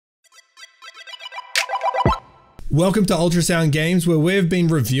Welcome to Ultrasound Games, where we've been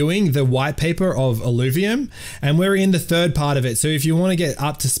reviewing the white paper of Illuvium, and we're in the third part of it. So if you want to get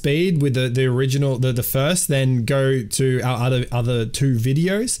up to speed with the original, the first, then go to our other two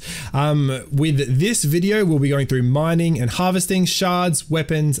videos. With this video, we'll be going through mining and harvesting, shards,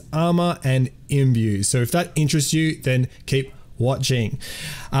 weapons, armor, and imbues. So if that interests you, then keep watching.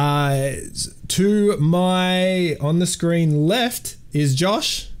 To my on the screen left is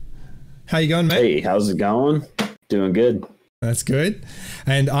Josh. How you going, mate? Hey, how's it going? Doing good. That's good.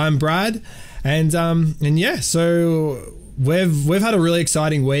 And I'm Brad. And yeah, so we've had a really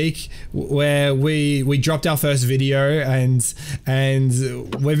exciting week where we dropped our first video and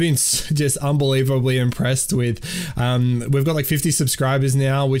we've been just unbelievably impressed with we've got like 50 subscribers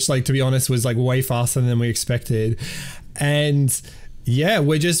now, which, like, to be honest, was like way faster than we expected. And yeah,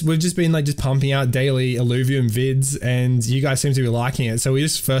 we've just been like just pumping out daily Illuvium vids, and you guys seem to be liking it. So we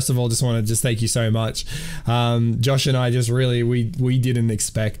just first of all just want to just thank you so much. Josh and I just really we didn't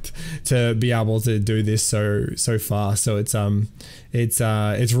expect to be able to do this so fast. So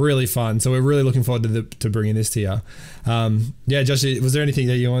it's really fun. So we're really looking forward to bringing this to you. Yeah, Josh, was there anything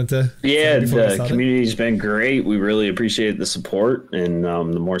that you wanted to? Yeah, the community's been great. We really appreciate the support, and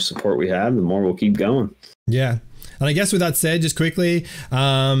the more support we have, the more we'll keep going. Yeah. And I guess with that said, just quickly, we're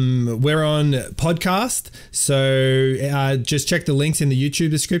on podcast, so just check the links in the YouTube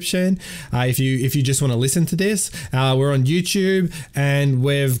description if you just want to listen to this. We're on YouTube, and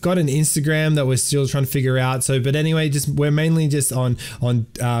we've got an Instagram that we're still trying to figure out. So, but anyway, we're mainly just on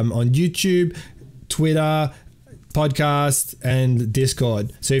YouTube, Twitter, podcast, and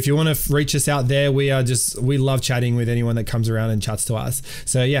Discord. So if you want to reach us out there, we love chatting with anyone that comes around and chats to us.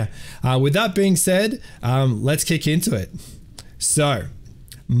 So yeah, with that being said, let's kick into it. So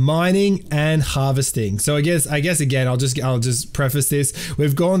mining and harvesting. So I guess again, I'll just preface this.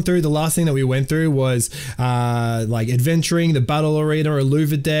 We've gone through, the last thing that we went through was like adventuring, the battle arena,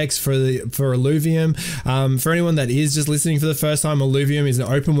 Illuvidex for Illuvium. For anyone that is just listening for the first time, Illuvium is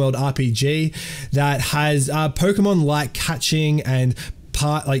an open world RPG that has Pokemon like catching and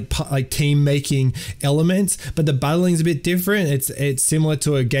like team making elements, but the battling is a bit different. It's similar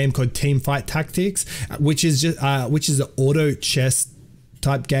to a game called Team Fight Tactics, which is an auto chess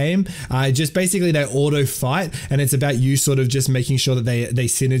type game. Just basically they auto fight, and it's about you sort of just making sure that they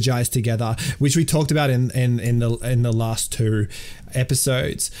synergize together, which we talked about in the last two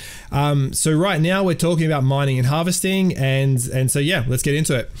episodes. So right now we're talking about mining and harvesting, and so yeah, let's get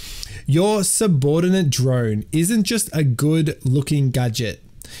into it. Your subordinate drone isn't just a good looking gadget.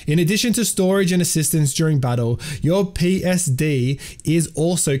 In addition to storage and assistance during battle, your PSD is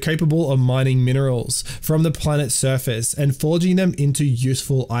also capable of mining minerals from the planet's surface and forging them into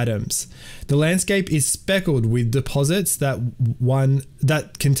useful items. The landscape is speckled with deposits that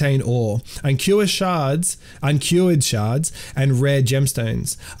contain ore, uncured shards, and rare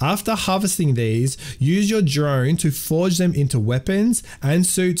gemstones. After harvesting these, use your drone to forge them into weapons and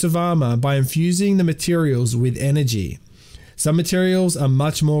suits of armor by infusing the materials with energy. Some materials are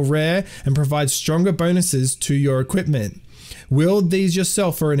much more rare and provide stronger bonuses to your equipment. Wield these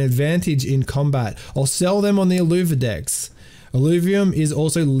yourself for an advantage in combat, or sell them on the Illuvidex. Illuvium is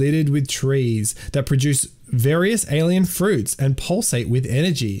also littered with trees that produce various alien fruits and pulsate with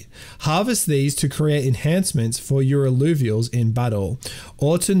energy. Harvest these to create enhancements for your Illuvials in battle,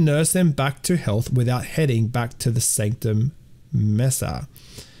 or to nurse them back to health without heading back to the Sanctum Messer.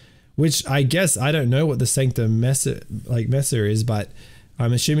 Which I guess, I don't know what the Sanctum Messer is, but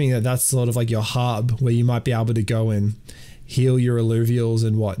I'm assuming that that's sort of like your hub where you might be able to go and heal your Illuvials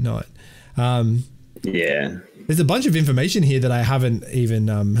and whatnot. Yeah. There's a bunch of information here that I haven't even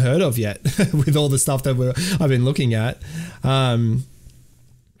heard of yet with all the stuff that I've been looking at. I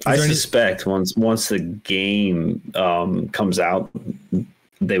suspect once the game comes out,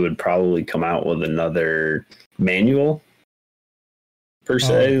 they would probably come out with another manual, per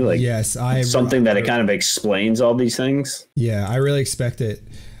se, something that it kind of explains all these things. Yeah, I really expect it.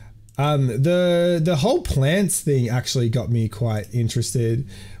 The whole plants thing actually got me quite interested,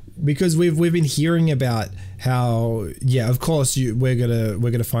 because we've been hearing about how, yeah, of course we're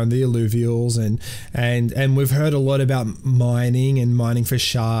gonna find the Illuvials, and we've heard a lot about mining for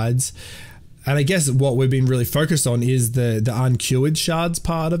shards. And I guess what we've been really focused on is the uncured shards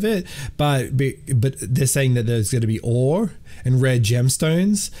part of it, but they're saying that there's going to be ore and rare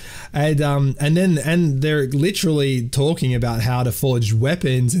gemstones, and they're literally talking about how to forge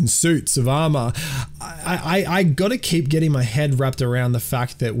weapons and suits of armor. I got to keep getting my head wrapped around the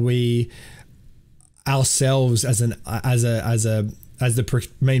fact that we ourselves as the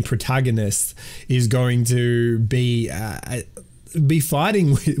main protagonist is going to be be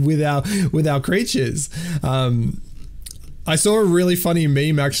fighting with our creatures. I saw a really funny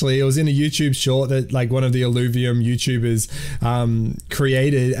meme, actually. It was in a YouTube short that like one of the Illuvium YouTubers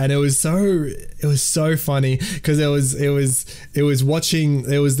created, and it was so funny because it was the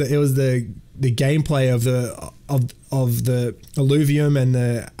gameplay of the Illuvium and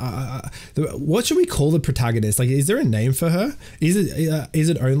the what should we call the protagonist? Like, is there a name for her? Is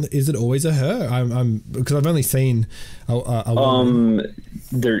it always a her? I'm because I've only seen a woman.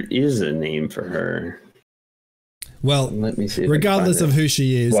 There is a name for her. Well, let me see. Regardless of who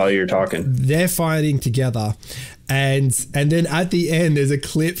she is, while you're talking, they're fighting together, and then at the end there's a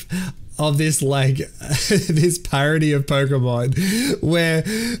clip of this like this parody of Pokemon where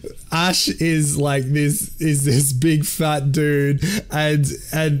Ash is like this big fat dude, and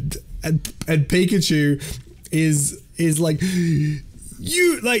Pikachu is like.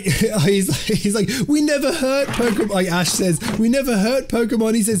 You like he's like, we never hurt Pokemon. Like Ash says, we never hurt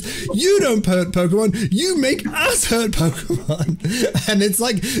Pokemon. He says, you don't hurt Pokemon, you make us hurt Pokemon. And it's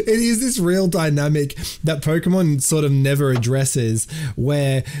like, it is this real dynamic that Pokemon sort of never addresses,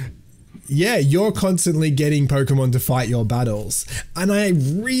 where yeah, you're constantly getting Pokemon to fight your battles. And I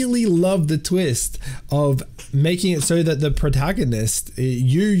really love the twist of making it so that the protagonist,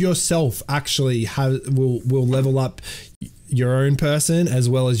 you yourself, actually will level up your own person as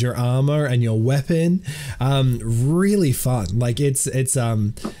well as your armor and your weapon. Really fun. Like it's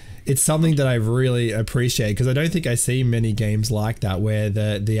something that I really appreciate, because I don't think I see many games like that where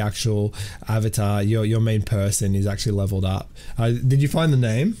the actual avatar, your main person, is actually leveled up. Did you find the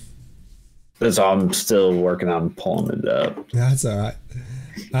name? That's all. I'm still working on pulling it up. That's all right.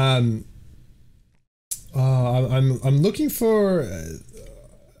 I'm looking for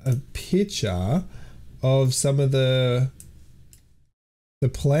a picture of some of the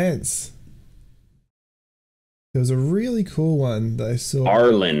plants. There was a really cool one that I saw.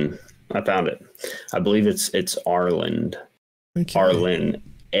 Arlen. I found it. I believe it's Arlen. Okay. Arlen.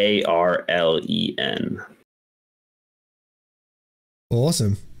 Arlen.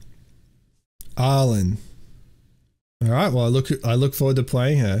 Awesome. Arlen. All right. Well, I look forward to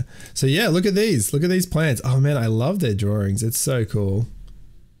playing her. So yeah, look at these. Look at these plants. Oh man, I love their drawings. It's so cool.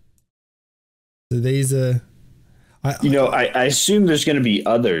 So these are. I assume there's going to be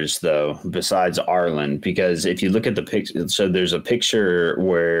others though besides Arlen, because if you look at the picture, so there's a picture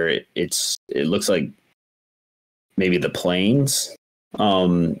where it looks like maybe the plains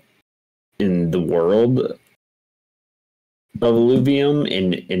in the world of Illuvium,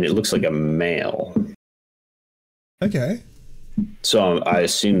 and it looks like a male. Okay. So I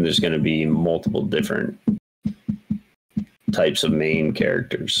assume there's going to be multiple different types of main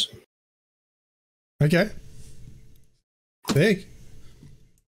characters. Okay. Big.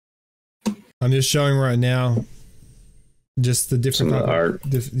 I'm just showing right now just the different type of art.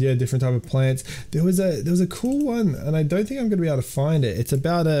 Different type of plants. There was a cool one, and I don't think I'm going to be able to find it. It's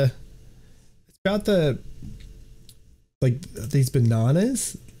about these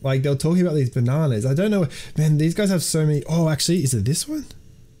bananas. Like, they're talking about these bananas. I don't know. Man, these guys have so many. Oh, actually, is it this one?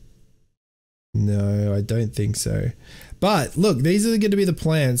 No, I don't think so. But look, these are going to be the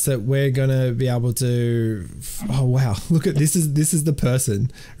plants that we're going to be able to. Oh wow! Look at this. Is the person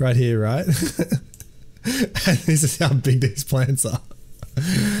right here, right? And this is how big these plants are.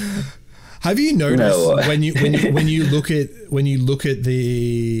 Have you noticed when you look at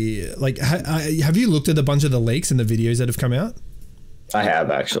the like? Have you looked at a bunch of the leaks and the videos that have come out? I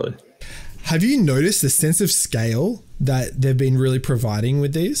have, actually. Have you noticed the sense of scale that they've been really providing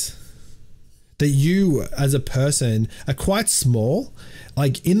with these? That you as a person are quite small,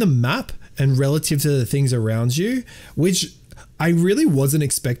 like in the map and relative to the things around you, which I really wasn't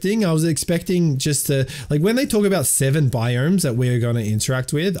expecting. I was expecting just to, like, when they talk about 7 biomes that we're going to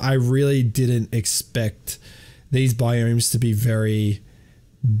interact with, I really didn't expect these biomes to be very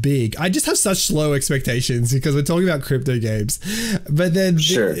big. I just have such low expectations because we're talking about crypto games. But then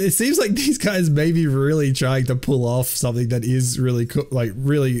it seems like these guys may be really trying to pull off something that is really cool, like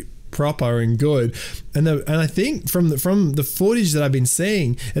really proper and good. And I think from the footage that I've been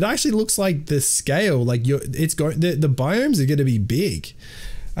seeing, it actually looks like the scale, like the biomes are going to be big.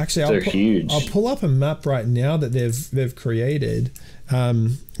 Actually, they're huge. I'll pull up a map right now that they've created,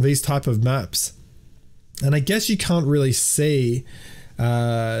 these type of maps, and I guess you can't really see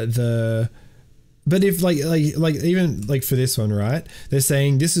but if like even like for this one, right, they're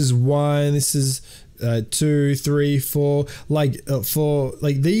saying this is 1, this is 2, 3, 4, for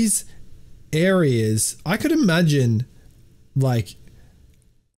like these areas. I could imagine like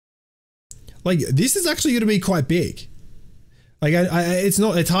this is actually going to be quite big. Like it's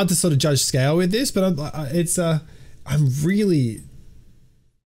hard to sort of judge scale with this, but I'm really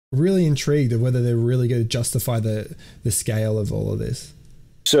intrigued of whether they're really going to justify the scale of all of this.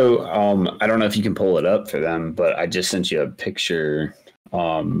 So I don't know if you can pull it up for them, but I just sent you a picture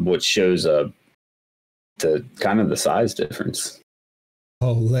which shows the kind of the size difference.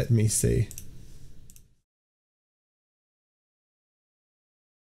 Oh, let me see.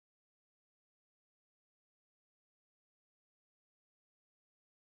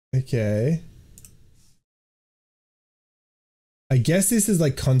 Okay. I guess this is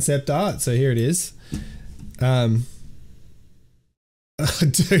like concept art. So here it is. Dude,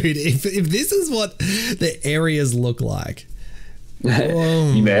 if this is what the areas look like.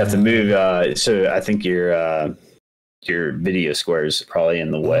 You may have to move. So I think your video square is probably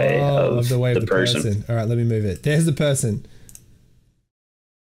in the way of the person. All right, let me move it. There's the person.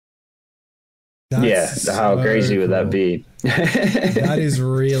 That's how so crazy cool. would that be? That is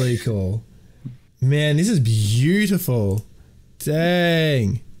really cool. Man, this is beautiful.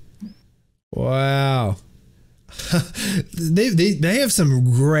 Dang. Wow. they have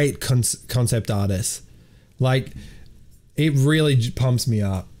some great concept artists. Like, it really pumps me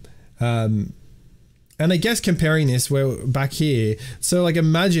up. And I guess comparing this, we're back here. So like,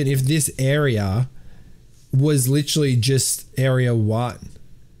 imagine if this area was literally just area 1.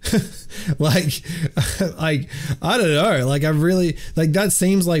 like I don't know, like I really like that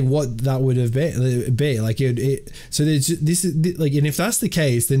seems like what that would have be like so there's this is like, and if that's the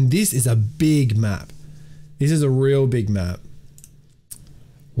case, then this is a big map. This is a real big map.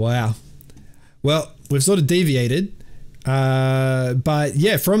 Wow. Well, we've sort of deviated, but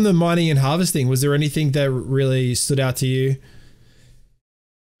yeah, from the mining and harvesting, was there anything that really stood out to you?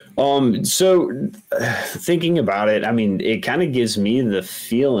 So thinking about it, I mean, it kind of gives me the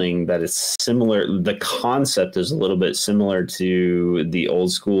feeling that it's similar. The concept is a little bit similar to the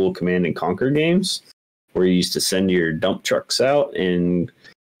old school Command and Conquer games, where you used to send your dump trucks out and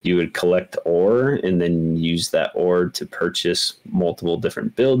you would collect ore and then use that ore to purchase multiple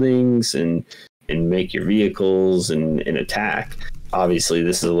different buildings and make your vehicles and attack. Obviously,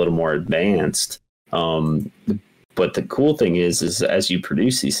 this is a little more advanced. But the cool thing is as you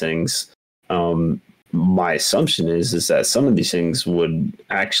produce these things, my assumption is that some of these things would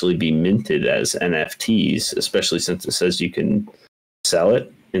actually be minted as NFTs, especially since it says you can sell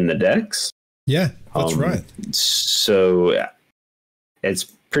it in the decks. Yeah, that's right. So it's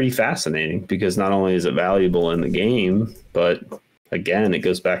pretty fascinating because not only is it valuable in the game, but again, it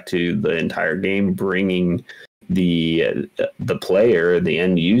goes back to the entire game bringing the player, the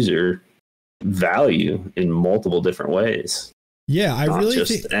end user, value in multiple different ways. Yeah, I really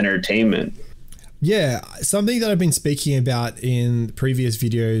just think entertainment. Yeah, something that I've been speaking about in previous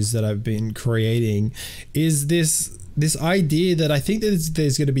videos that I've been creating is this idea that I think that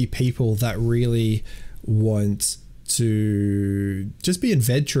there's going to be people that really want to just be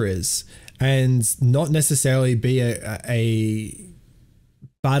adventurers and not necessarily be a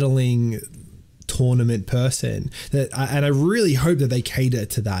battling tournament person, and I really hope that they cater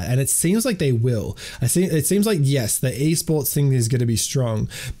to that, and it seems like they will. It seems like, yes, the esports thing is going to be strong,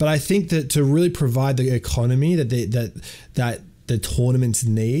 but I think that to really provide the economy that the tournaments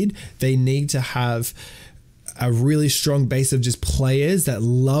need, they need to have a really strong base of just players that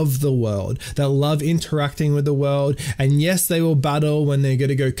love the world, that love interacting with the world. And yes, they will battle when they're going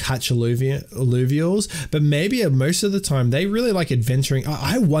to go catch Illuvials, but maybe most of the time they really like adventuring.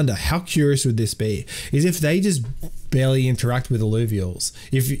 I wonder, how curious would this be, is if they just barely interact with Illuvials,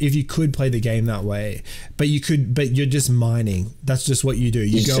 if you could play the game that way, but you're just mining. That's just what you do.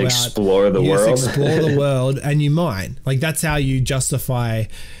 You go out, explore the world. Explore the world and you mine. Like, that's how you justify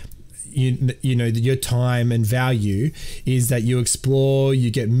you know your time and value, is that you explore, you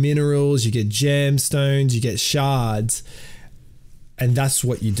get minerals, you get gemstones, you get shards, and that's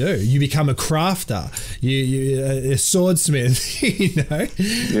what you do. You become a crafter, you a swordsmith. You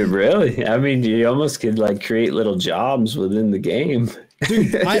know, really, I mean, you almost could like create little jobs within the game.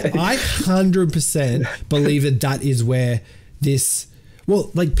 Dude, I 100% believe that is where this.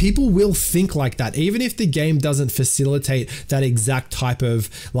 Well, like, people will think like that, even if the game doesn't facilitate that exact type of,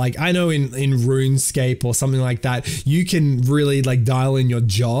 like, I know in RuneScape or something like that, you can really like dial in your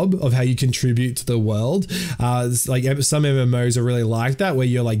job of how you contribute to the world. Like, some MMOs are really like that, where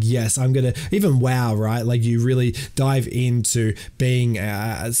you're like, yes, I'm going to, even WoW, right? Like, you really dive into being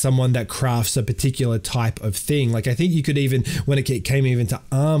someone that crafts a particular type of thing. Like, I think you could even, when it came even to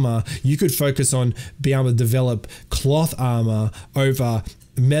armor, you could focus on being able to develop cloth armor over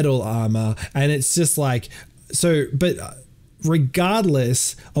metal armor, and it's just like, so, but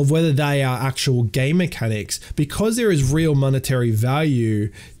regardless of whether they are actual game mechanics, because there is real monetary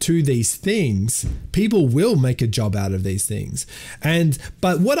value to these things, people will make a job out of these things.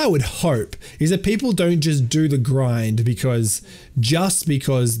 But what I would hope is that people don't just do the grind because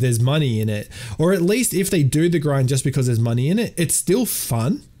there's money in it, or at least if they do the grind just because there's money in it, it's still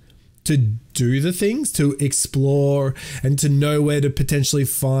fun to do the things, to explore and to know where to potentially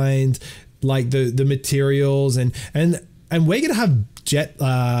find like the materials and we're gonna have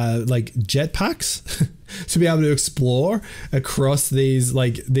jetpacks to be able to explore across these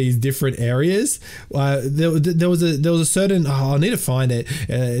different areas. There was a certain, I'll need to find it.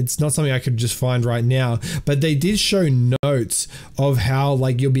 It's not something I could just find right now, but they did show notes of how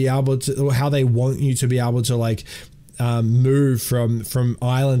you'll be able to, or how they want you to be able to move from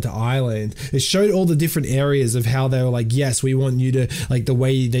island to island. It showed all the different areas of how they were like, yes, we want you to, the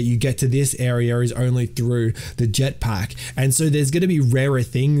way that you get to this area is only through the jetpack. And so there's going to be rarer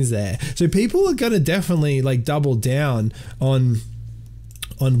things there. So people are going to definitely double down on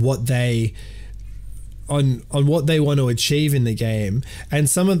what they want to achieve in the game. And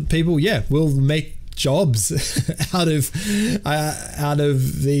some of the people, will make jobs out of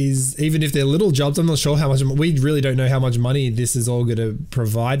these, even if they're little jobs. I'm not sure how much, we really don't know how much money this is all going to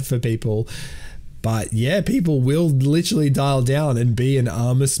provide for people, but people will literally dial down and be an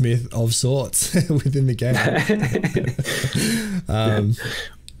armor smith of sorts within the game.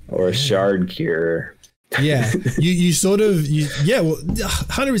 Or a shard cure. Well,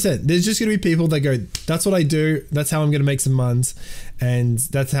 100%. There's just going to be people that go, that's what I do, that's how I'm going to make some muns, and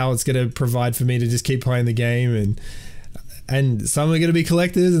that's how it's going to provide for me to just keep playing the game. And some are going to be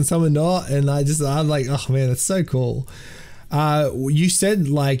collectors and some are not, and I'm like, oh man, that's so cool. You said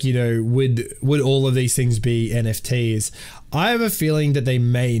would all of these things be NFTs? I have a feeling that they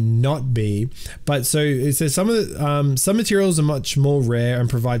may not be, but so it says some materials are much more rare and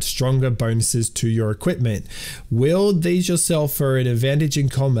provide stronger bonuses to your equipment. Wield these yourself for an advantage in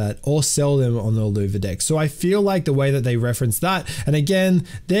combat, or sell them on the Illuvial deck. So I feel like the way that they reference that, and again,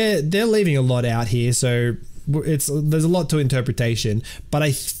 they're leaving a lot out here, so there's a lot to interpretation, but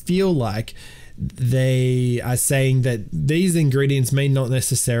I feel like they are saying that these ingredients may not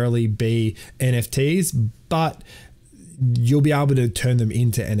necessarily be NFTs, but you'll be able to turn them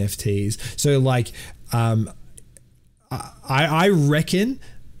into NFTs. So I reckon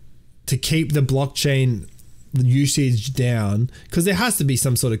to keep the blockchain usage down, because there has to be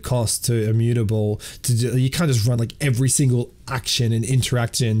some sort of cost to Immutable to do. You can't just run every single action and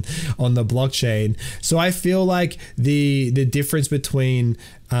interaction on the blockchain. So I feel like the difference between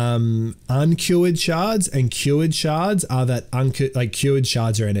uncured shards and cured shards are that cured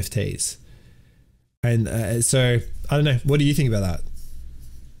shards are NFTs. And so I don't know, what do you think about that?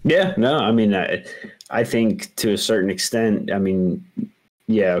 Yeah, no, I mean, I think to a certain extent, I mean,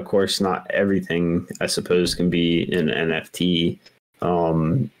 yeah, of course, not everything, I suppose, can be an NFT,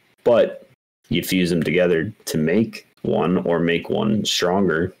 but you fuse them together to make one, or make one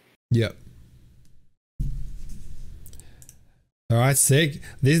stronger. Yep. All right, sick.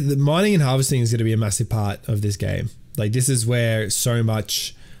 The mining and harvesting is going to be a massive part of this game. This is where so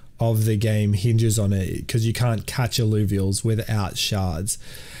much of the game hinges on it, because you can't catch Illuvials without shards.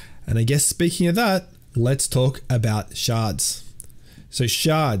 And I guess speaking of that, let's talk about shards. So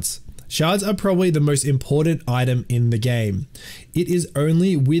shards are probably the most important item in the game. It is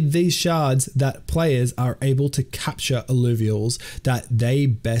only with these shards that players are able to capture Illuvials that they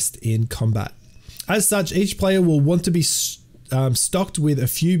best in combat. As such, each player will want to be stocked with a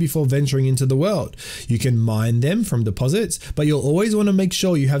few before venturing into the world. You can mine them from deposits, but you'll always want to make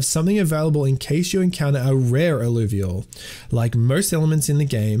sure you have something available in case you encounter a rare Illuvial. Like most elements in the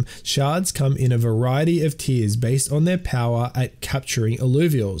game, shards come in a variety of tiers based on their power at capturing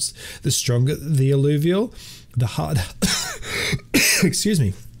Illuvials. The stronger the Illuvial, the harder excuse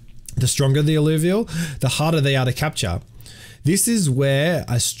me. The stronger the Illuvial, the harder they are to capture. This is where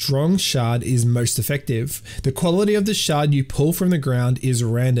a strong shard is most effective. The quality of the shard you pull from the ground is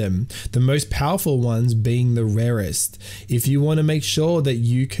random, the most powerful ones being the rarest. If you want to make sure that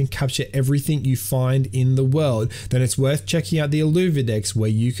you can capture everything you find in the world, then it's worth checking out the Illuvial decks where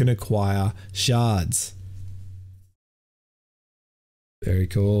you can acquire shards. Very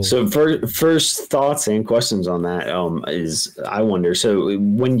cool. So first thoughts and questions on that is, I wonder, so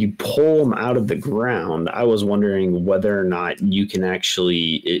when you pull them out of the ground, I was wondering whether or not you can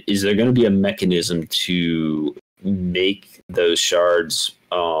actually, is there going to be a mechanism to make those shards,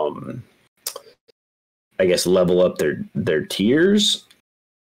 I guess, level up their tiers?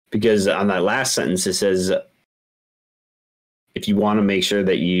 Because on that last sentence, it says if you want to make sure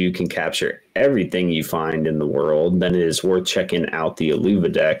that you can capture everything you find in the world, then it is worth checking out the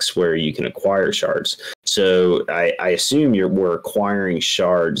Illuvidex where you can acquire shards. So I assume we're acquiring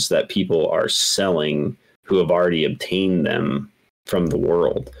shards that people are selling who have already obtained them from the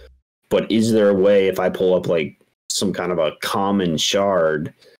world. But is there a way, if I pull up like some kind of a common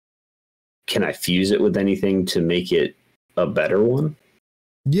shard, can I fuse it with anything to make it a better one?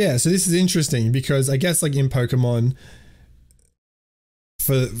 Yeah, so this is interesting because I guess like in Pokemon,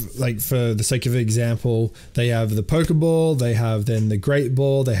 for the sake of example, they have the Pokeball, they have then the Great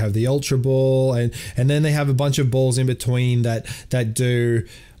Ball, they have the Ultra Ball, and then they have a bunch of balls in between that do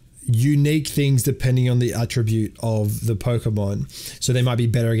unique things depending on the attribute of the Pokemon. So they might be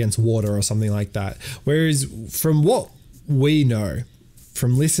better against water or something like that. Whereas from what we know,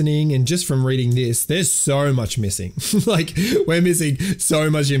 from listening and just from reading this, there's so much missing. Like we're missing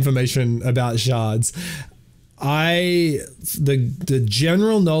so much information about shards. The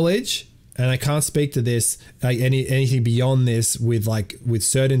general knowledge, and I can't speak to this like anything beyond this with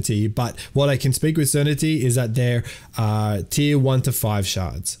certainty, but what I can speak with certainty is that there are tier 1 to 5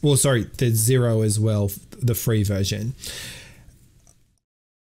 shards. Well, sorry, there's 0 as well, the free version.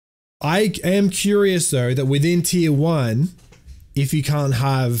 I am curious though that within tier 1, if you can't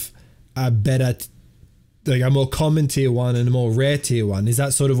have a better, like a more common tier 1 and a more rare tier 1, is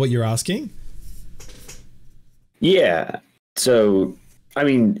that sort of what you're asking? Yeah. So, I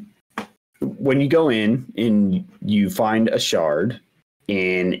mean, when you go in and you find a shard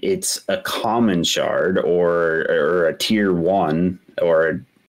and it's a common shard or a tier 1 or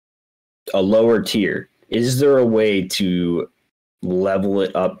a lower tier, is there a way to level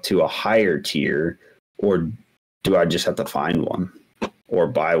it up to a higher tier, or do I just have to find one or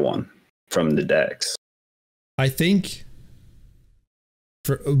buy one from the decks? I think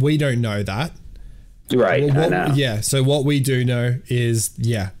we don't know that. Right. I know. Yeah. So what we do know is,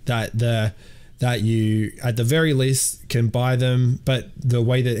 that you at the very least can buy them, but the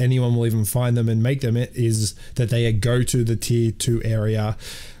way that anyone will even find them and make them is that they go to the tier 2 area.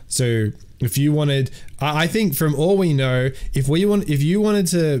 So if you wanted, I think from all we know, if you wanted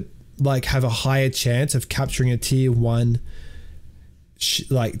to like have a higher chance of capturing a tier 1,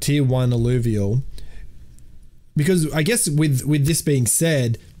 like tier 1 Illuvial, because I guess with this being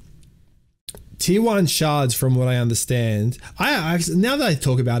said, tier 1 shards, from what I understand, now that I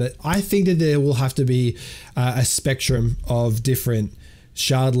talk about it, I think that there will have to be a spectrum of different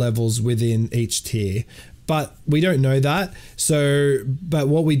shard levels within each tier. But we don't know that. But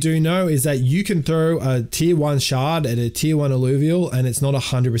what we do know is that you can throw a tier 1 shard at a tier 1 Illuvial and it's not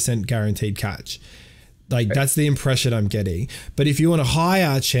 100% guaranteed catch. Like that's the impression I'm getting. But if you want a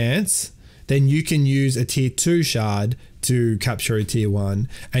higher chance, then you can use a tier 2 shard to capture a tier 1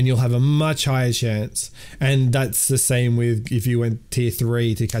 and you'll have a much higher chance. And that's the same with if you went tier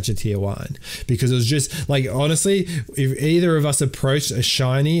 3 to catch a tier 1, because it was just like, honestly, if either of us approached a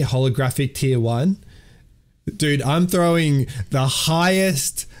shiny holographic tier 1, dude, I'm throwing the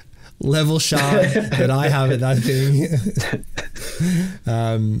highest level shard that I have at that thing.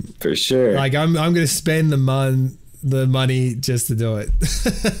 For sure. Like I'm going to spend the money just to do it.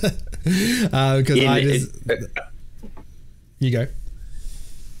 Because you go.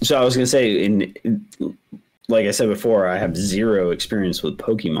 So I was going to say, like I said before, I have 0 experience with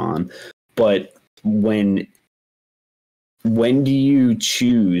Pokemon, but when do you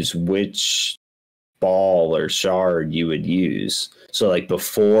choose which ball or shard you would use? So like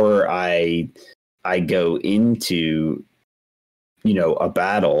before I go into, a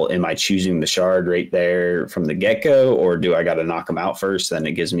battle, am I choosing the shard right there from the get-go, or do I got to knock them out first? Then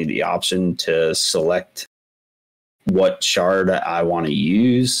it gives me the option to select what shard I want to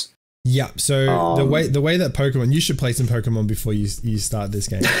use. Yeah, so the way that Pokemon, you should play some Pokemon before you start this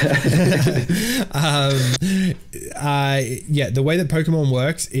game. The way that Pokemon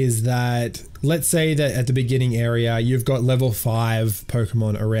works is that, let's say that at the beginning area, you've got level 5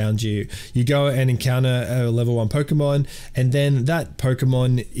 Pokemon around you. You go and encounter a level 1 Pokemon, and then that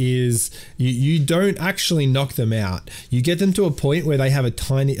Pokemon is, you don't actually knock them out. You get them to a point where they have a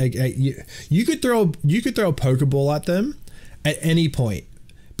tiny, you could throw a Pokeball at them at any point.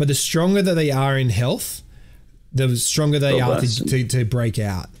 But the stronger that they are in health, the stronger they are to break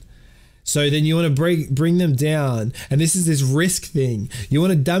out. So then you want to bring them down. And this is this risk thing. You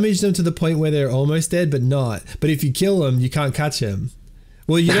want to damage them to the point where they're almost dead, but not. But if you kill them, you can't catch them.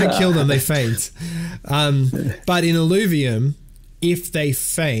 Well, you don't kill them, they faint. But in Illuvium, if they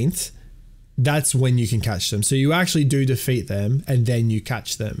faint, that's when you can catch them. So you actually do defeat them and then you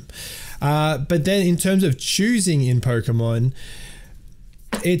catch them. But then in terms of choosing in Pokemon,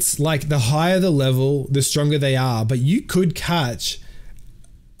 it's like the higher the level, the stronger they are. But you could catch,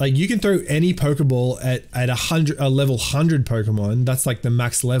 like you can throw any Pokeball at a level 100 Pokemon. That's like the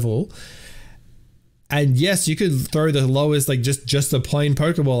max level. And yes, you could throw the lowest, like just a plain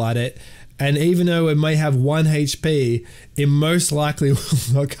Pokeball at it. And even though it may have 1 HP, it most likely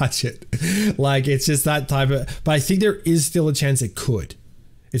will not catch it. Like it's just that type of, but I think there is still a chance it could.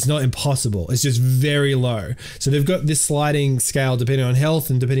 It's not impossible. It's just very low. So they've got this sliding scale depending on health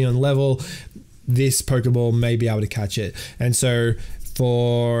and depending on level, this Pokeball may be able to catch it. And so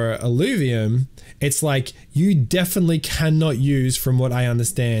for Illuvium, it's like you definitely cannot use, from what I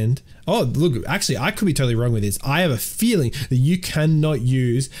understand. Oh, look, actually, I could be totally wrong with this. I have a feeling that you cannot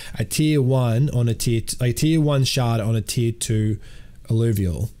use a tier 1 on a tier 1 shard on a tier 2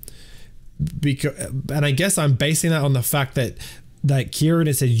 Illuvial. And I guess I'm basing that on the fact that Kieran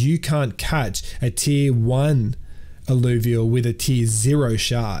has said you can't catch a tier 1 Illuvial with a tier 0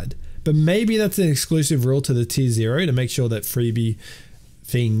 shard. But maybe that's an exclusive rule to the tier 0 to make sure that freebie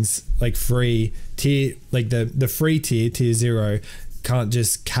things like free tier, like the free tier 0 can't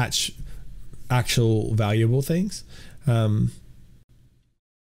just catch actual valuable things.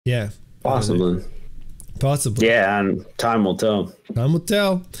 Yeah. Possibly. Yeah, and time will tell. Time will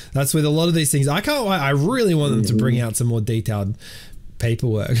tell. That's with a lot of these things. I really want them to bring out some more detailed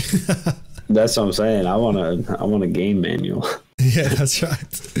paperwork. That's what I'm saying. I want a game manual. Yeah, that's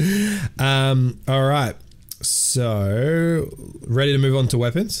right. All right. So, ready to move on to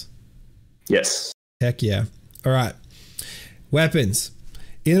weapons? Yes. Heck yeah. All right. Weapons.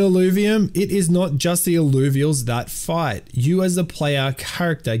 In Illuvium, it is not just the Illuvials that fight. You as the player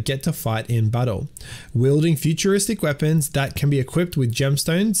character get to fight in battle, wielding futuristic weapons that can be equipped with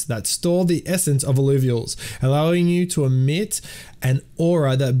gemstones that store the essence of Illuvials, allowing you to emit an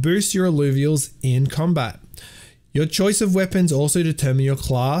aura that boosts your Illuvials in combat. Your choice of weapons also determine your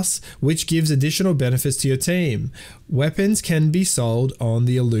class, which gives additional benefits to your team. Weapons can be sold on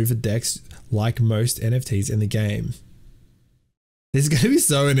the Illuvidex like most NFTs in the game. There's going to be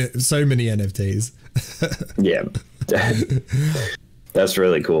so many NFTs. Yeah. That's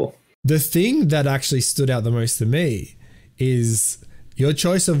really cool. The thing that actually stood out the most to me is your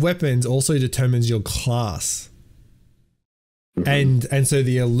choice of weapons also determines your class. And so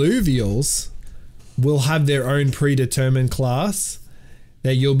the Illuvials will have their own predetermined class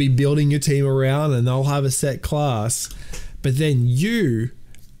that you'll be building your team around, and they'll have a set class. But then you,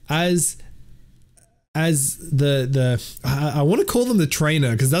 as the I want to call them the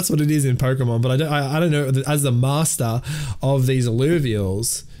trainer, because that's what it is in Pokemon, but I don't know, as the master of these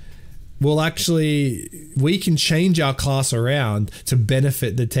Illuvials, we can change our class around to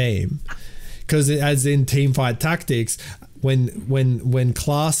benefit the team. Because as in Teamfight Tactics, when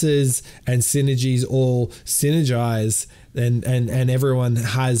classes and synergies all synergize and everyone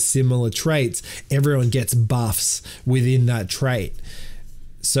has similar traits, everyone gets buffs within that trait.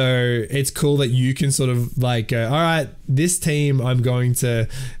 So it's cool that you can sort of like go, all right, this team I'm going to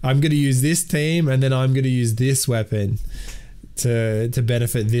use this team, and then I'm going to use this weapon to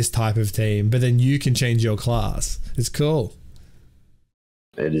benefit this type of team. But then you can change your class. It's cool.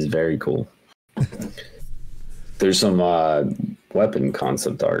 It is very cool. There's some weapon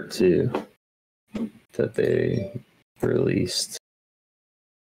concept art too that they released.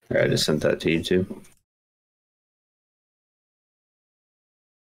 I just sent that to you too.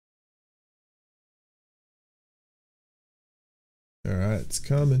 All right, it's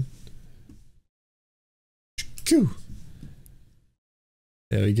coming.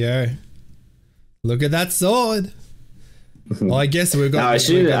 There we go. Look at that sword. Well, I guess we've got. Now, I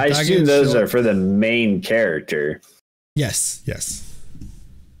assume those are for the main character. Yes.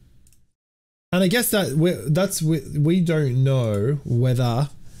 And I guess that we don't know whether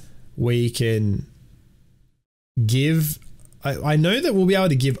we can give. I know that we'll be able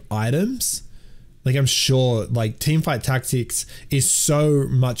to give items. Like, I'm sure, like, Teamfight Tactics is so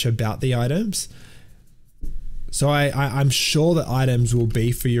much about the items. So I'm sure that items will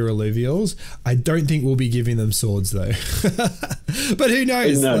be for your Illuvials. I don't think we'll be giving them swords, though. But who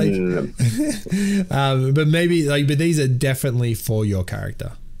knows? No. But maybe, but these are definitely for your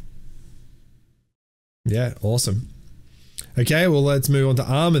character. Yeah, awesome. Okay, well, let's move on to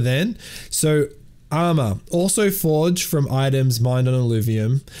armor then. So, armor, also forged from items mined on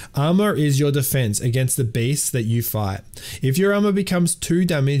Illuvium. Armor is your defense against the beasts that you fight. If your armor becomes 2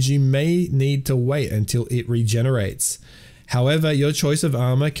 damage, you may need to wait until it regenerates. However, your choice of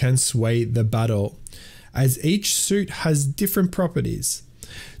armor can sway the battle, as each suit has different properties.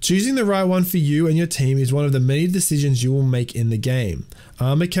 Choosing the right one for you and your team is one of the many decisions you will make in the game.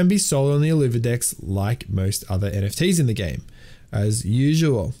 Armor can be sold on the Illuvidex like most other NFTs in the game. as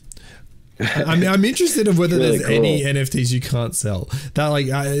usual. I mean, I'm interested in whether really there's cool. any NFTs you can't sell.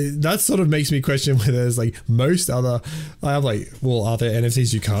 That sort of makes me question whether there's like most other. I'm like, well, are there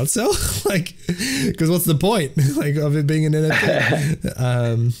NFTs you can't sell? Like, because what's the point? Like of it being an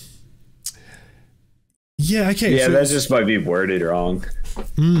NFT? Yeah. Okay. Yeah, that just might be worded wrong.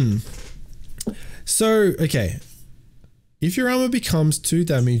 So okay, if your armor becomes 2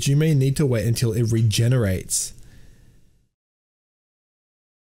 damage, you may need to wait until it regenerates.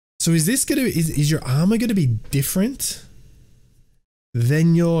 So is this gonna is your armor gonna be different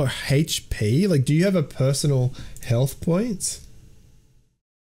than your HP? Like, do you have a personal health points?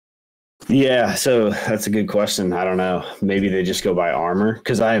 Yeah, so that's a good question. I don't know. Maybe they just go by armor,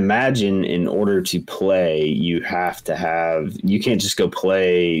 because I imagine in order to play, you have to have. You can't just go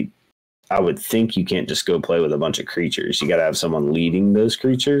play. I would think you can't just go play with a bunch of creatures. You got to have someone leading those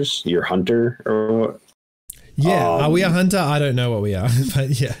creatures. Your hunter or what? Yeah, are we a hunter? I don't know what we are, but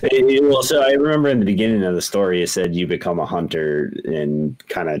yeah. Well, so I remember in the beginning of the story, it said you become a hunter and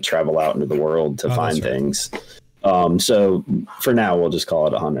kind of travel out into the world to find things. So for now, we'll just call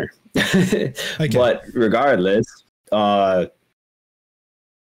it a hunter. Okay. But regardless,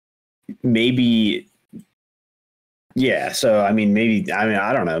 maybe. Yeah, so I mean,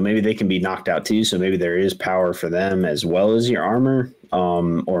 I don't know. Maybe they can be knocked out too. So maybe there is power for them as well as your armor.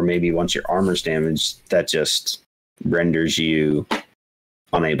 Or maybe once your armor's damaged, that just renders you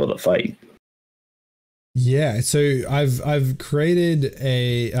unable to fight. Yeah, so I've created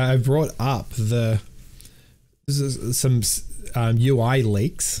I've brought up some UI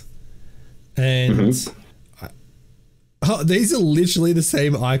leaks, and these are literally the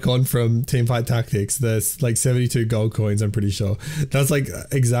same icon from Teamfight Tactics. There's like 72 gold coins, I'm pretty sure. That's like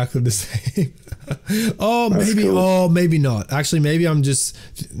exactly the same. Maybe not. Actually, maybe I'm just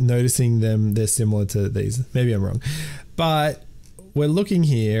noticing they're similar to these. Maybe I'm wrong. But we're looking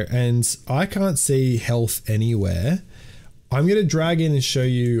here and I can't see health anywhere. I'm going to drag in and show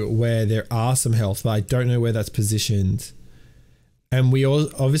you where there are some health, but I don't know where that's positioned. And we all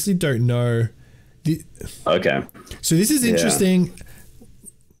obviously don't know. Okay. So this is interesting. Yeah.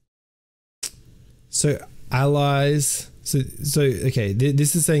 So allies. So okay.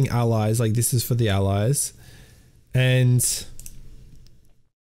 This is saying allies. Like this is for the allies, and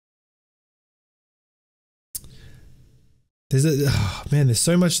there's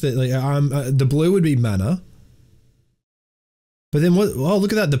so much that like the blue would be mana, but then what? Oh,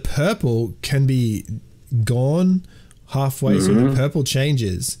 look at that. The purple can be gone halfway, so the purple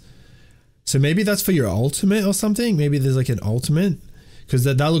changes. So maybe that's for your ultimate or something. Maybe there's like an ultimate, because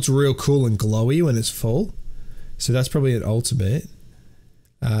that looks real cool and glowy when it's full. So that's probably an ultimate.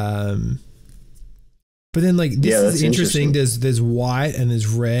 But then like this is interesting. There's white and there's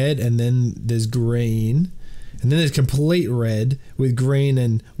red and then there's green. And then there's complete red with green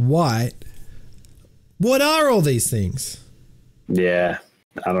and white. What are all these things? Yeah,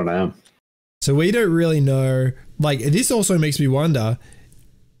 I don't know. So we don't really know. Like this also makes me wonder,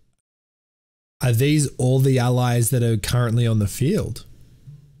 are these all the allies that are currently on the field?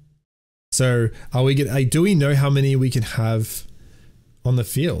 So do we know how many we can have on the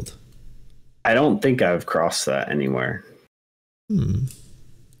field? I don't think I've crossed that anywhere. And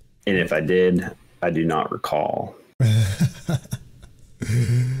if I did, I do not recall.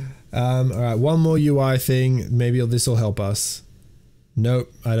 All right, one more UI thing. Maybe this will help us.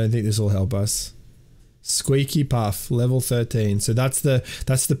 Nope, I don't think this will help us. Squeaky Puff, level 13. So that's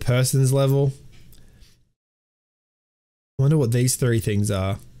the person's level. I wonder what these 3 things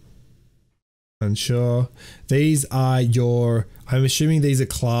are. Unsure. These are I'm assuming these are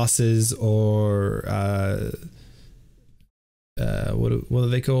classes or what are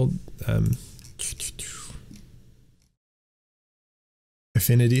they called?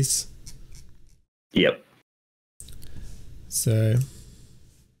 Affinities. Yep. So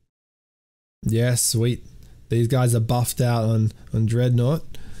yeah, sweet. These guys are buffed out on Dreadnought.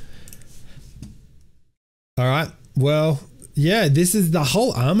 All right. Well, yeah, this is the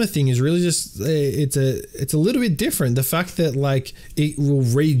whole armor thing is really just it's a little bit different. The fact that like it will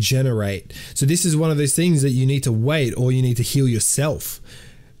regenerate. So this is one of those things that you need to wait or you need to heal yourself.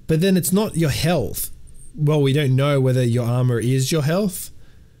 But then it's not your health. Well, we don't know whether your armor is your health.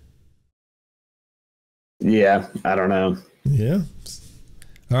 Yeah, I don't know. Yeah.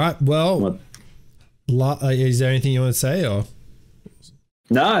 All right. Well, is there anything you want to say or?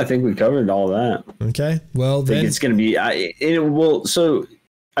 No, I think we covered all that. Okay. Well, then it's going to be. So,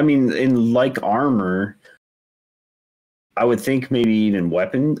 I mean, in like armor, I would think maybe even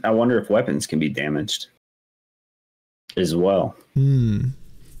weapons. I wonder if weapons can be damaged as well.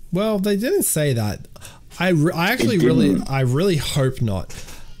 Well, they didn't say that. I really hope not.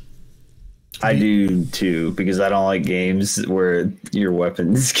 I do too, because I don't like games where your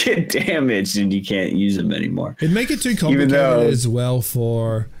weapons get damaged and you can't use them anymore. It'd make it too complicated as well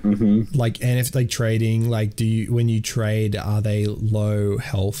for like NFT like trading. Like, when you trade, are they low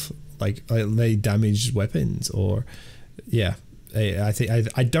health? Like, are they damaged weapons or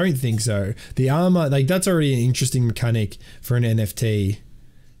I don't think so. The armor, like, that's already an interesting mechanic for an NFT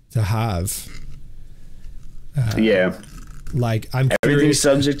to have. Like, everything's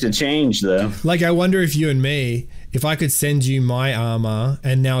subject to change though. Like, I wonder if you and me, if I could send you my armor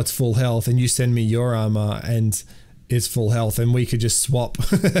and now it's full health, and you send me your armor and it's full health, and we could just swap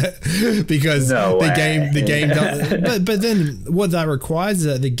because the game does, but then what that requires is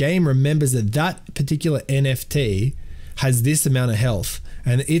that the game remembers that particular NFT has this amount of health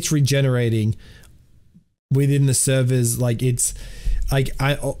and it's regenerating within the servers. Like, it's like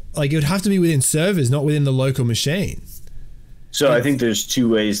it would have to be within servers, not within the local machine. So I think there's two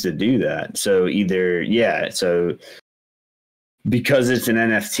ways to do that. So either, because it's an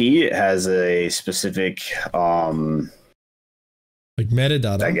NFT, it has a specific, like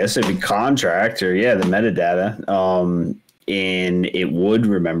metadata. I guess it'd be contract or the metadata. And it would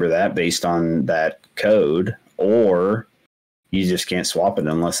remember that based on that code, or you just can't swap it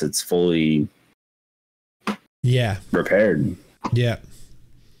unless it's fully repaired. Yeah.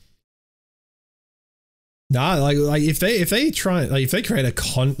 Nah, like if they try, like if they create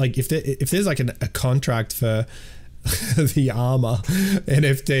if there's like a contract for the armor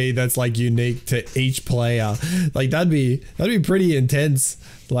NFT that's like unique to each player, like that'd be pretty intense.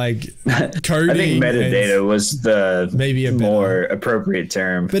 Like, coding. I think metadata was the maybe a more appropriate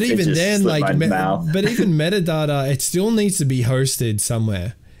term. But even then, like, but even metadata, it still needs to be hosted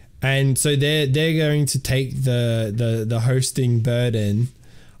somewhere, and so they're going to take the hosting burden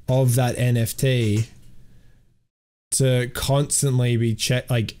of that NFT to constantly be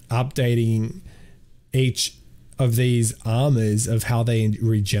updating each of these armors of how they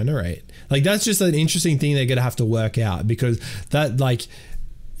regenerate. Like, that's just an interesting thing they're gonna have to work out, because that, like,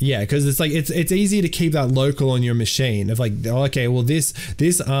 because it's like it's easy to keep that local on your machine of like, okay, well this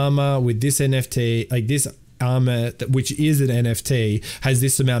armor with this NFT, like this armor which is an NFT has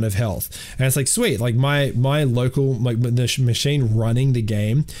this amount of health, and it's like, sweet, like my local, like the machine running the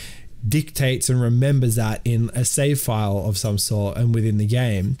game dictates and remembers that in a save file of some sort and within the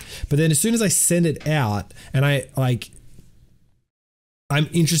game. But then as soon as I send it out, and I'm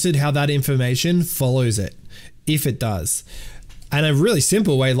interested how that information follows it, if it does. And a really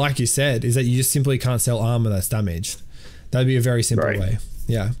simple way, like you said, is that you just simply can't sell armor that's damaged. That'd be a very simple way.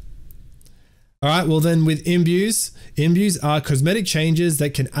 Yeah. All right, well then, with imbues are cosmetic changes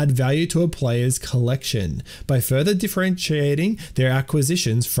that can add value to a player's collection by further differentiating their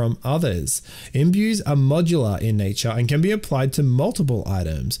acquisitions from others. Imbues are modular in nature and can be applied to multiple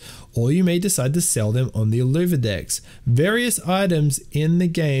items, or you may decide to sell them on the Illuvidex. Various items in the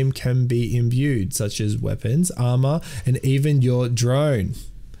game can be imbued, such as weapons, armor, and even your drone.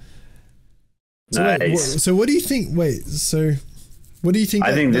 Nice. So what do you think? What do you think?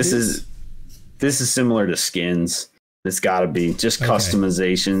 I think this is similar to skins. It's got to be just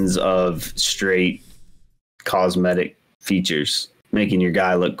customizations of straight cosmetic features, making your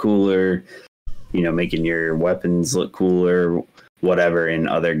guy look cooler, making your weapons look cooler, whatever. In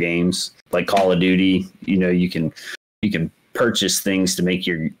other games like Call of Duty, you can purchase things to make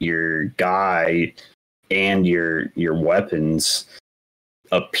your guy and your weapons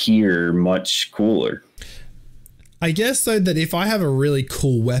appear much cooler. I guess, though, that if I have a really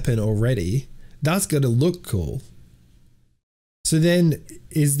cool weapon already, that's going to look cool. So then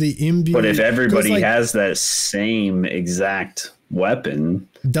is the imbue... But if everybody has that same exact weapon,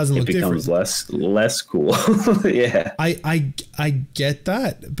 it becomes less cool. Yeah. I get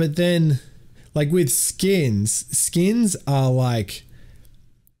that. But then, like, with skins are like...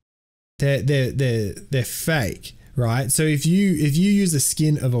 They're fake, right? So if you use a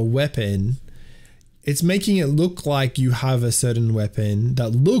skin of a weapon, it's making it look like you have a certain weapon that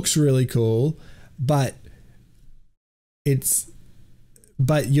looks really cool, but you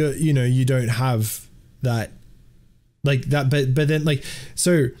don't have that, like that. But then, like,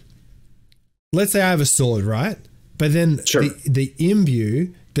 so let's say I have a sword, right? But then the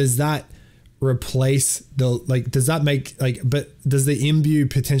imbue, does that replace does that make but does the imbue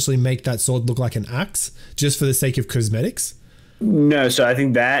potentially make that sword look like an axe just for the sake of cosmetics? No, so I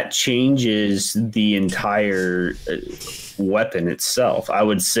think that changes the entire weapon itself. I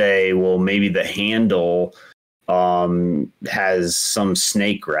would say, well, maybe the handle has some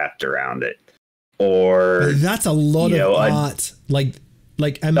snake wrapped around it, or but that's a lot of art. Like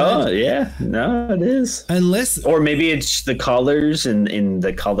Like, oh yeah, no, it is. Unless, or maybe it's the colors and in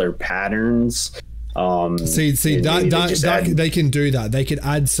the color patterns. See that they can do that. They could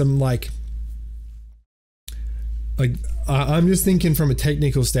add some like I'm just thinking from a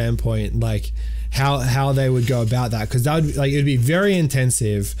technical standpoint, like how they would go about that, because that would like it'd be very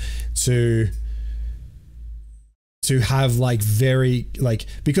intensive to have like very like,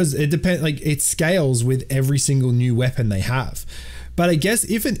 because it depends, like it scales with every single new weapon they have. But I guess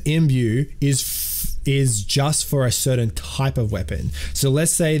if an imbue is just for a certain type of weapon, so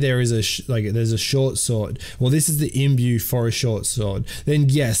let's say there is there's a short sword, well this is the imbue for a short sword, then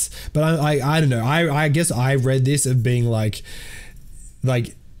yes. But I don't know, I guess I read this as being like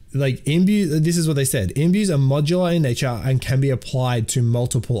imbue, this is what they said: imbues are modular in nature and can be applied to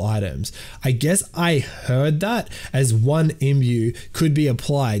multiple items. I guess I heard that as one imbue could be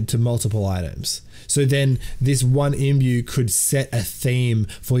applied to multiple items. So then this one imbue could set a theme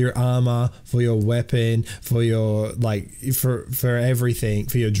for your armor, for your weapon, for your for everything,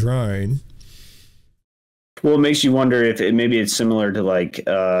 for your drone. Well, it makes you wonder if maybe it's similar to like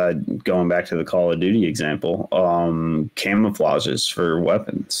going back to the Call of Duty example, camouflages for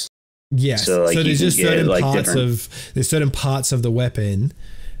weapons. Yes. So there's just certain there's certain parts of the weapon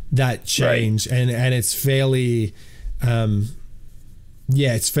that change, right. and it's fairly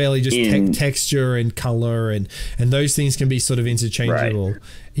it's fairly just texture and color and those things can be sort of interchangeable. Right.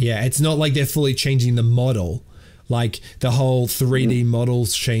 Yeah, it's not like they're fully changing the model, like the whole 3D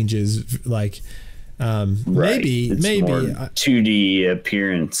models changes, like maybe more 2D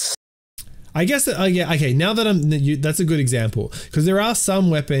appearance. I guess okay, now that that's a good example, because there are some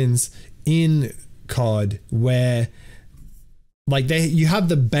weapons in COD where like you have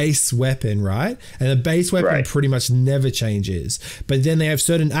the base weapon, right? And the base weapon pretty much never changes. But then they have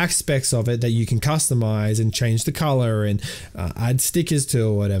certain aspects of it that you can customize and change the color and add stickers to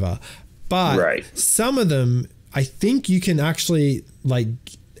or whatever. But some of them, I think you can actually, like,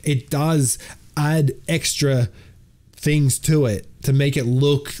 it does add extra things to it to make it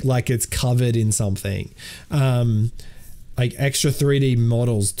look like it's covered in something. Like extra 3D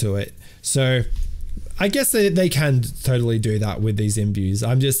models to it. So I guess they can totally do that with these imbues.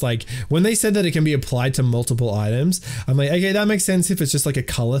 I'm just like, when they said that it can be applied to multiple items, I'm like, okay, that makes sense if it's just like a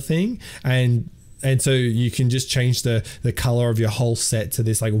color thing, and so you can just change the color of your whole set to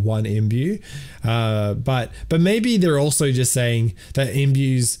this like one imbue. But maybe they're also just saying that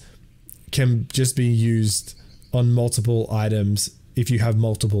imbues can just be used on multiple items if you have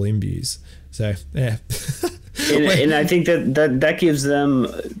multiple imbues. So yeah. And I think that gives them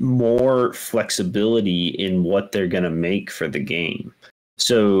more flexibility in what they're going to make for the game.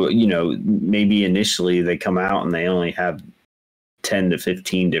 So, you know, maybe initially they come out and they only have 10 to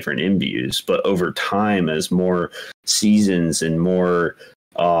 15 different imbues, but over time, as more seasons and more,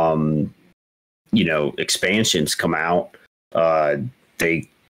 expansions come out, they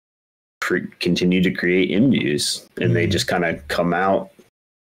continue to create imbues, and they just kind of come out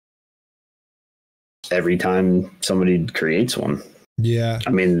every time somebody creates one. Yeah.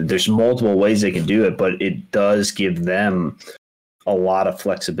 I mean, there's multiple ways they can do it, but it does give them a lot of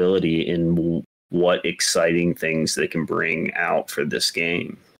flexibility in what exciting things they can bring out for this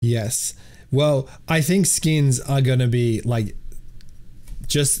game. Yes. Well, I think skins are going to be like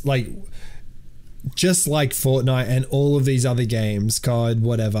Fortnite and all of these other games, COD,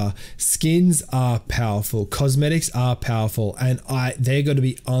 whatever. Skins are powerful, cosmetics are powerful, and they're going to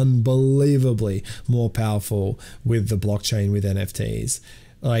be unbelievably more powerful with the blockchain, with NFTs.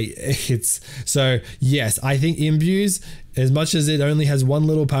 Like, it's so, yes, I think imbues, as much as it only has one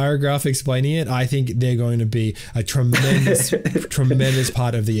little paragraph explaining it, I think they're going to be a tremendous tremendous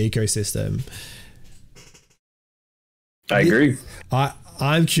part of the ecosystem. I agree.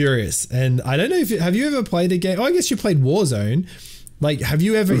 I'm curious, and I don't know have you ever played a game? Oh, I guess you played Warzone. Like, have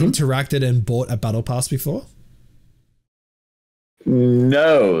you ever interacted and bought a battle pass before?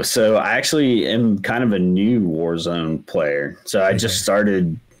 No. So I actually am kind of a new Warzone player. So I just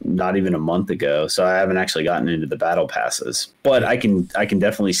started not even a month ago. So I haven't actually gotten into the battle passes, but I can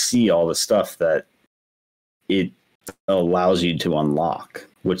definitely see all the stuff that it allows you to unlock,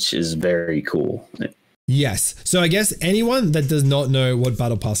 which is very cool. Yes. So I guess anyone that does not know what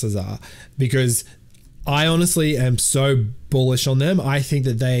battle passes are, because I honestly am so bullish on them. I think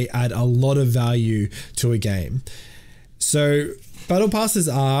that they add a lot of value to a game. So battle passes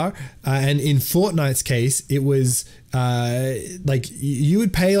are, and in Fortnite's case, it was like you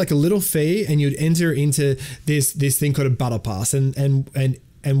would pay like a little fee and you'd enter into this thing called a battle pass. And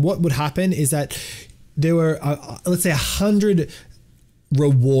what would happen is that there were, let's say 100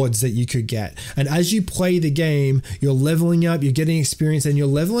 rewards that you could get. And as you play the game, you're leveling up, you're getting experience, and you're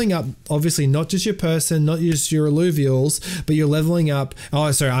leveling up, obviously, not just your person, not just your Illuvials, but you're leveling up.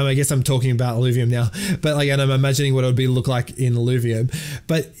 Oh, sorry, I guess I'm talking about Illuvium now, but like, and I'm imagining what it would look like in Illuvium.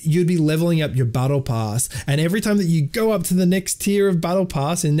 But you'd be leveling up your battle pass, and every time that you go up to the next tier of battle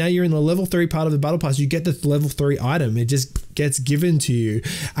pass, and now you're in the level 3 part of the battle pass, you get the level 3 item. It just gets given to you.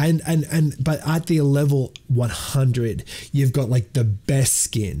 But at the level 100, you've got like the best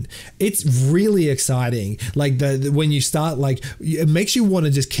skin. It's really exciting. Like when you start, like, it makes you want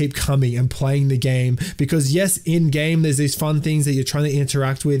to just keep coming and playing the game, because yes, in game there's these fun things that you're trying to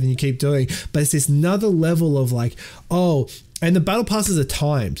interact with and you keep doing, but it's this another level of like, oh, and the battle passes are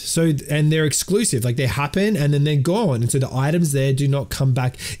timed, so, and they're exclusive, like they happen and then they're gone, and so the items there do not come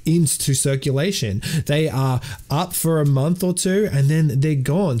back into circulation. They are up for a month or two and then they're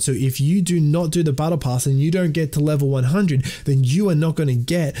gone. So if you do not do the battle pass and you don't get to level 100, then you are not going to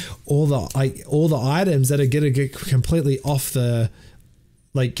get all the items that are going to get completely off the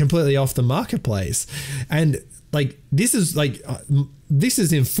marketplace. And like, this is like, this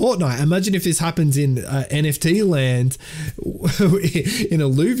is in Fortnite. Imagine if this happens in NFT land in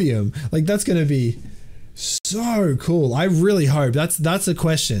Illuvium. Like, that's going to be so cool. I really hope that's a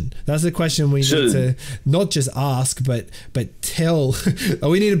question. That's a question we need to not just ask, but tell.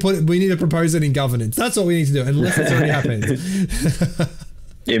 we need to propose it in governance. That's what we need to do, unless it's already happened.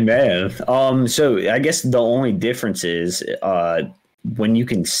 Yeah, man. So I guess the only difference is when you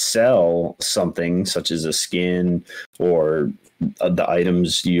can sell something such as a skin or the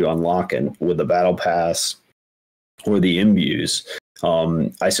items you unlock with the battle pass or the imbues.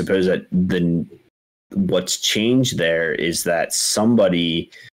 I suppose that what's changed there is that somebody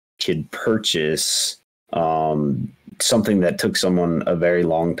could purchase something that took someone a very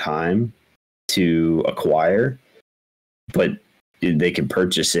long time to acquire, but they can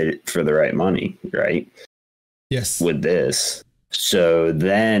purchase it for the right money, right? Yes. With this. So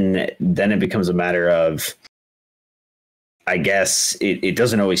then it becomes a matter of, I guess it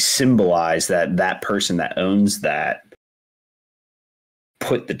doesn't always symbolize that person that owns that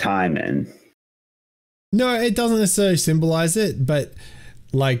put the time in. No, it doesn't necessarily symbolize it, but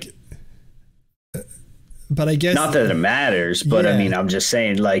I guess, not that it matters, but yeah. I mean, I'm just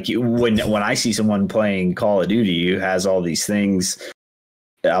saying, like, when I see someone playing Call of Duty who has all these things,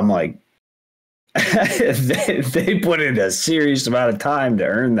 I'm like, they put in a serious amount of time to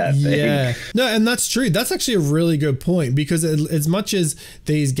earn that thing. Yeah, no, and that's true. That's actually a really good point, because as much as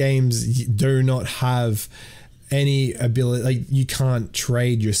these games do not have any ability, like, you can't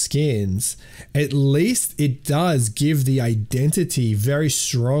trade your skins, at least it does give the identity very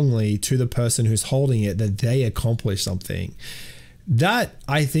strongly to the person who's holding it, that they accomplished something. That,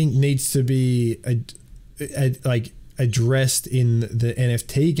 I think, needs to be addressed in the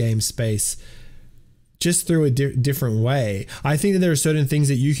NFT game space, just through a different way. I think that there are certain things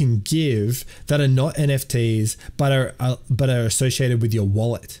that you can give that are not NFTs, but are associated with your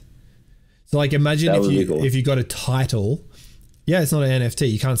wallet. So, like, imagine if you got a title. Yeah, it's not an NFT.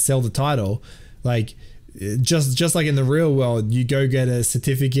 You can't sell the title. Like, just like in the real world, you go get a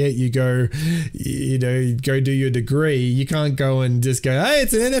certificate, you go do your degree. You can't go and just go, hey,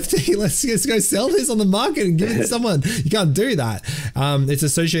 it's an NFT. Let's go sell this on the market and give it to someone. You can't do that. It's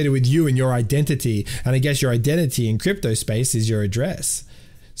associated with you and your identity. And I guess your identity in crypto space is your address.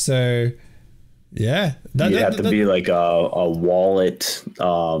 So, yeah. You have to be like a wallet,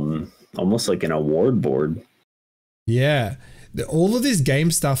 almost like an award board. Yeah. All of this game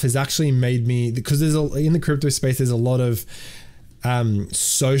stuff has actually made me, because in the crypto space, there's a lot of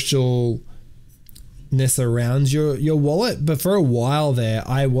socialness around your wallet. But for a while there,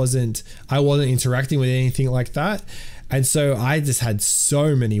 I wasn't interacting with anything like that. And so I just had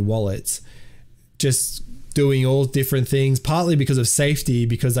so many wallets, just doing all different things, partly because of safety,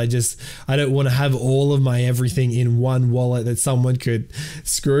 because I don't want to have all of my everything in one wallet that someone could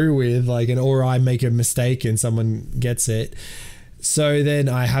screw with, or I make a mistake and someone gets it. So then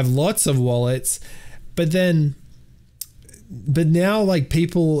I have lots of wallets, but now, like,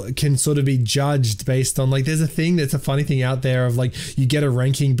 people can sort of be judged based on, like, there's a funny thing out there of, like, you get a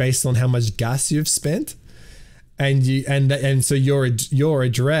ranking based on how much gas you've spent. And so your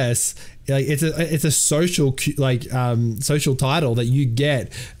address, like, it's a social, like, social title that you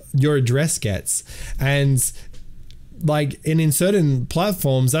get, your address gets. And, like, in certain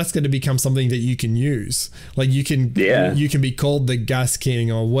platforms, that's going to become something that you can use. Like, you can be called the Gas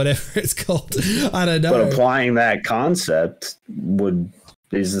King or whatever it's called. I don't know. But applying that concept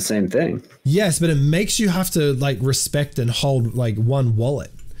is the same thing. Yes, but it makes you have to, like, respect and hold, like, one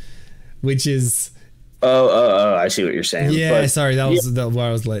wallet, which is Oh, I see what you're saying. Yeah, sorry, that was where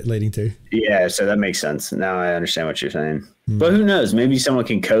I was leading to. Yeah, so that makes sense. Now I understand what you're saying. But who knows? Maybe someone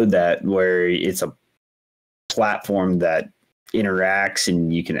can code that where it's a platform that interacts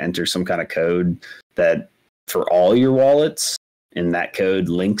and you can enter some kind of code that for all your wallets, and that code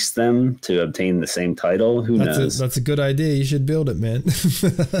links them to obtain the same title. Who knows? That's a good idea. You should build it, man.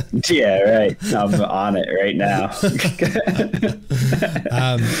 Yeah, right. I'm on it right now.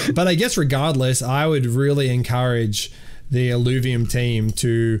 But I guess regardless, I would really encourage the Illuvium team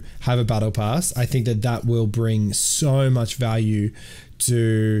to have a battle pass. I think that will bring so much value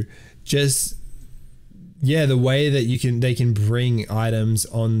to just the way that they can bring items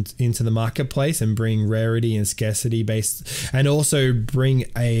on into the marketplace and bring rarity and scarcity based, and also bring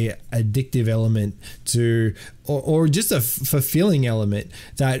a addictive element to, or just a fulfilling element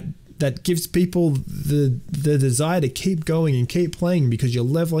that gives people the desire to keep going and keep playing, because you're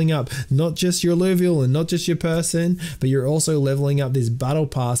leveling up not just your Illuvial and not just your person, but you're also leveling up this battle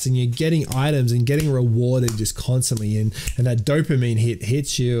pass, and you're getting items and getting rewarded just constantly, and that dopamine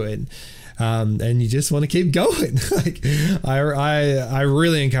hits you, and you just want to keep going. Like I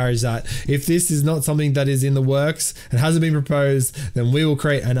really encourage that. If this is not something that is in the works and hasn't been proposed, then we will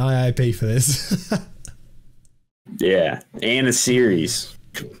create an IIP for this. Yeah, and a series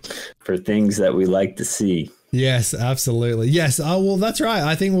for things that we like to see. Yes, absolutely. Yes. Oh, well, that's right.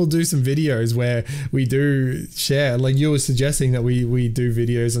 I think we'll do some videos where we do share, like you were suggesting that we do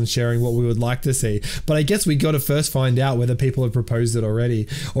videos on sharing what we would like to see. But I guess we got to first find out whether people have proposed it already,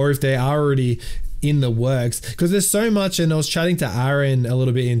 or if they are already in the works, because there's so much. And I was chatting to Aaron a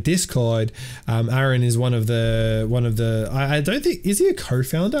little bit in Discord. Aaron is one of the I don't think, is he a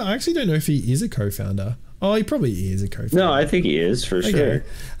co-founder? I actually don't know if he is a co-founder. Oh, he probably is a co-founder. No, I think he is for sure.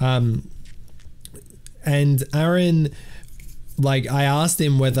 And Aaron, like, I asked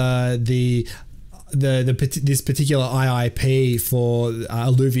him whether this particular IIP for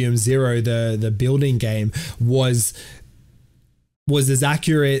Illuvium Zero, the building game, was as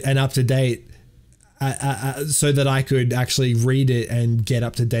accurate and up to date, so that I could actually read it and get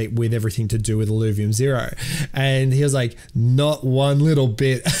up to date with everything to do with Illuvium Zero. And he was like, not one little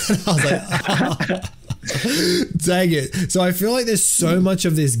bit. And I was like, oh, dang it. So I feel like there's so much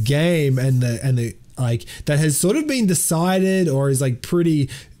of this game and the like that has sort of been decided, or is like pretty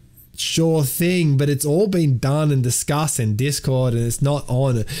sure thing, but it's all been done and discussed in Discord, and it's not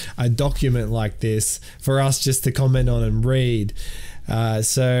on a document like this for us just to comment on and read.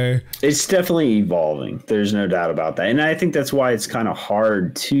 So it's definitely evolving. There's no doubt about that. And I think that's why it's kind of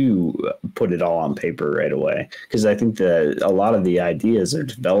hard to put it all on paper right away, because I think that a lot of the ideas are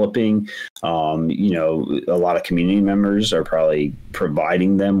developing. A lot of community members are probably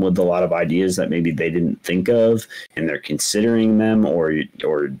providing them with a lot of ideas that maybe they didn't think of, and they're considering them or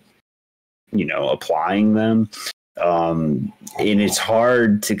applying them. And it's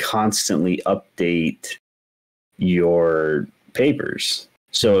hard to constantly update your papers.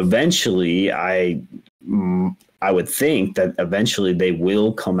 So eventually I would think that eventually they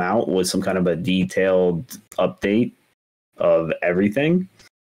will come out with some kind of a detailed update of everything,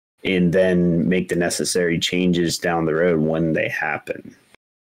 and then make the necessary changes down the road when they happen.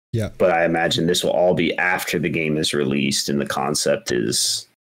 Yeah. But I imagine this will all be after the game is released and the concept is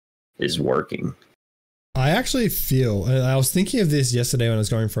working. I actually feel, and I was thinking of this yesterday when I was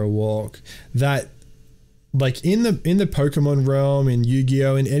going for a walk, that like in the Pokemon realm, in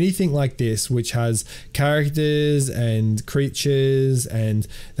Yu-Gi-Oh, and anything like this, which has characters and creatures, and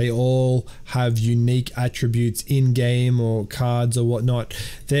they all have unique attributes in game or cards or whatnot,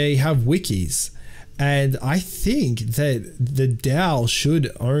 they have wikis. And I think that the DAO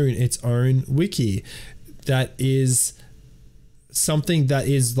should own its own wiki that is something that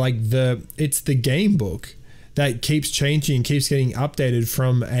is like it's the game book that keeps changing, keeps getting updated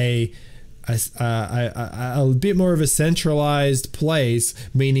from a bit more of a centralized place,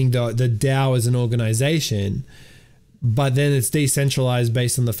 meaning the DAO is an organization, but then it's decentralized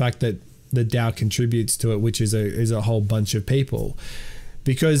based on the fact that the DAO contributes to it, which is a whole bunch of people.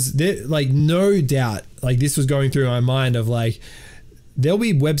 Because there, like, no doubt, like, this was going through my mind of like, there'll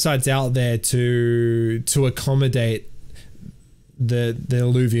be websites out there to accommodate the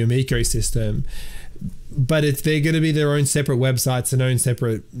Illuvium ecosystem, but they're going to be their own separate websites and own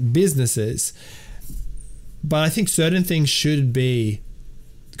separate businesses. But I think certain things should be,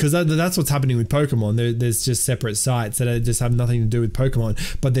 because that's what's happening with Pokemon. There's just separate sites that just have nothing to do with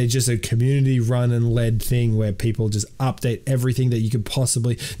Pokemon, but they're just a community run and led thing where people just update everything that you could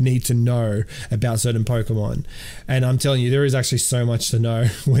possibly need to know about certain Pokemon. And I'm telling you, there is actually so much to know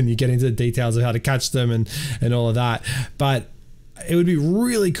when you get into the details of how to catch them and all of that. But it would be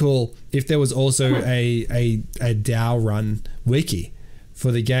really cool if there was also a DAO run wiki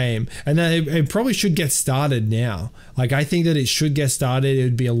for the game, and that it probably should get started now. Like, I think that it should get started. It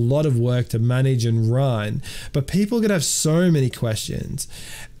would be a lot of work to manage and run, but people are gonna have so many questions,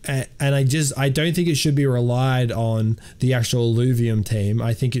 and I don't think it should be relied on the actual Illuvium team.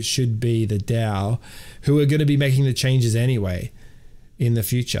 I think it should be the DAO, who are going to be making the changes anyway in the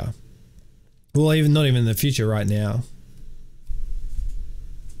future. Well, even not even in the future, right now.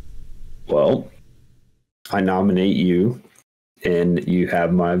 Well, I nominate you, and you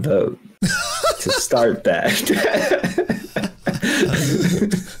have my vote to start that.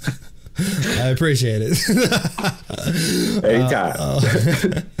 I appreciate it. Anytime.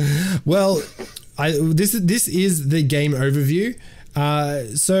 Well, this is the game overview.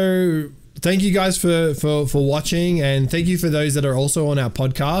 So thank you guys for watching, and thank you for those that are also on our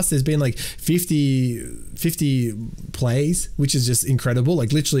podcast. There's been like 50 plays, which is just incredible.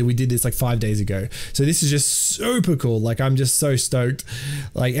 Like, literally, we did this like 5 days ago. So this is just super cool. Like, I'm just so stoked.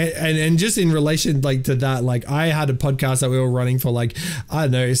 Like, and just in relation like to that, like, I had a podcast that we were running for like, I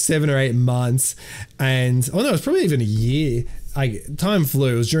don't know, 7 or 8 months, and it's probably even a year. Like, time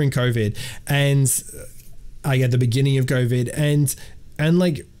flew. It was during COVID, and at the beginning of COVID, and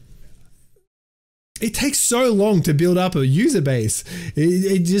like, it takes so long to build up a user base.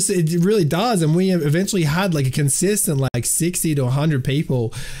 It really does. And we have eventually had like a consistent like 60 to 100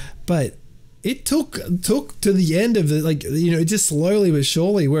 people, but it took to the end of the, like, just slowly but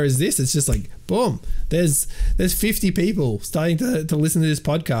surely. Whereas this, it's just like, boom, there's 50 people starting to listen to this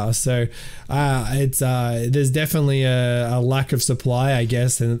podcast. So there's definitely a lack of supply, I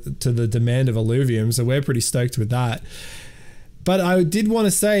guess, to the demand of Illuvium. So we're pretty stoked with that. But I did want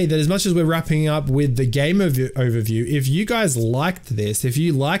to say that as much as we're wrapping up with the game overview, if you guys liked this, if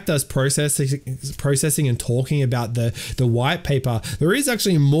you liked us processing and talking about the white paper, there is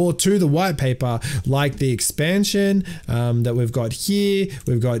actually more to the white paper, like the expansion that we've got here.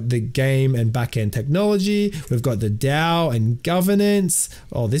 We've got the game and backend technology. We've got the DAO and governance.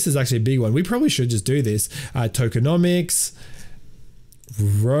 Oh, this is actually a big one. We probably should just do this. Tokenomics,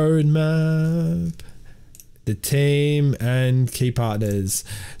 roadmap, the team, and key partners.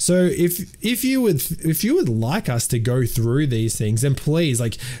 So if you would like us to go through these things, then please,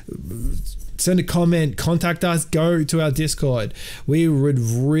 like, send a comment, contact us, go to our Discord. We would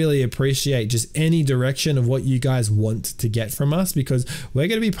really appreciate just any direction of what you guys want to get from us, because we're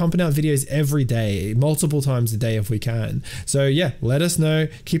going to be pumping out videos every day, multiple times a day if we can. So yeah, let us know,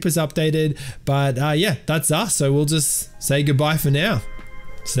 keep us updated. But yeah, that's us. So we'll just say goodbye for now.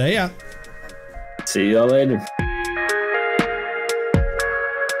 See ya. See y'all later.